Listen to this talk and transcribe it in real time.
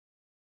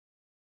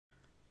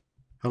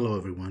Hello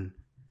everyone,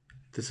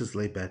 this is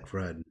Layback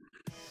Fred.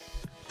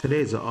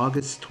 Today is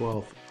August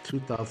 12th,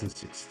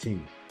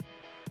 2016.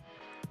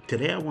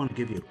 Today I want to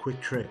give you a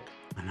quick trick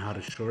on how to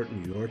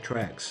shorten your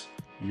tracks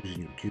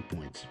using your cue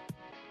points.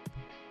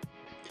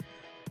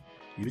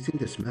 Using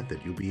this method,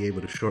 you'll be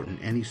able to shorten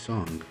any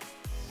song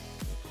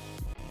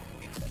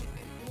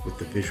with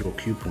the visual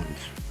cue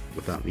points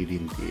without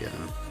needing the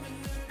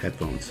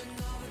headphones.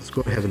 Let's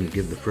go ahead and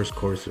give the first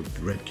chorus a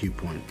red cue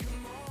point.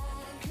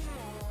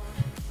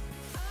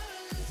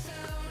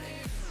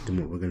 Then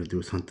what we're going to do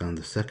is hunt down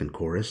the second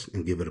chorus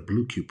and give it a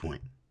blue cue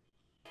point.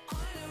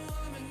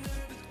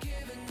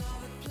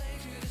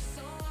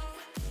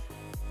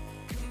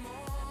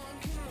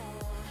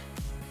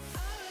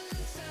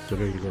 So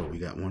there you go, we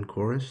got one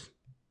chorus.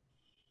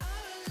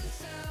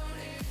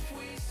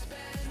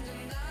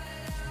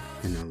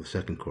 And now the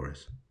second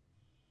chorus.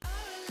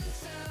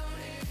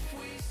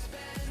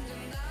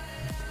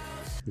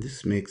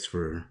 This makes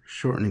for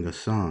shortening a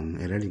song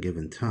at any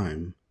given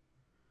time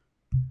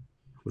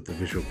with the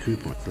visual cue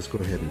points. Let's go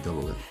ahead and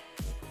double it.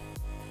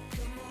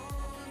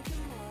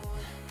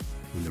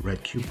 When the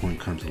red cue point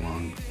comes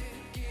along,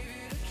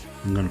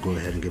 I'm going to go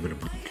ahead and give it a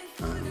blue,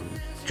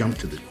 jump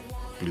to the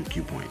blue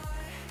cue point.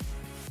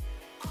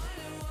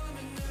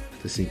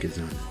 The sync is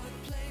on.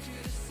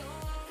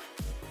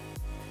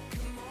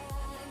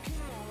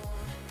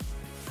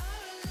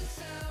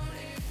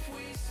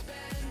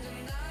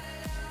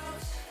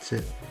 That's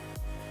it.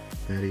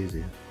 That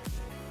easy.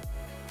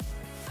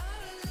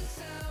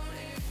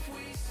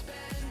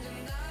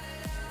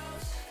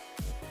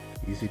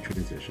 Easy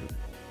transition.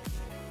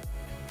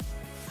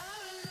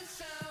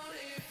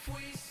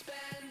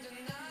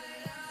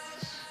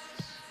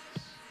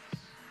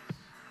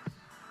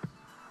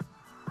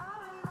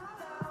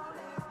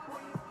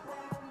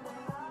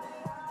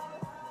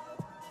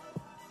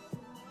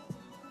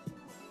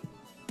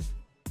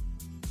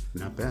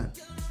 Not bad.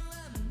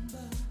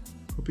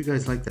 Hope you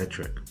guys like that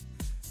trick.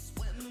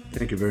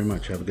 Thank you very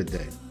much. Have a good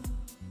day.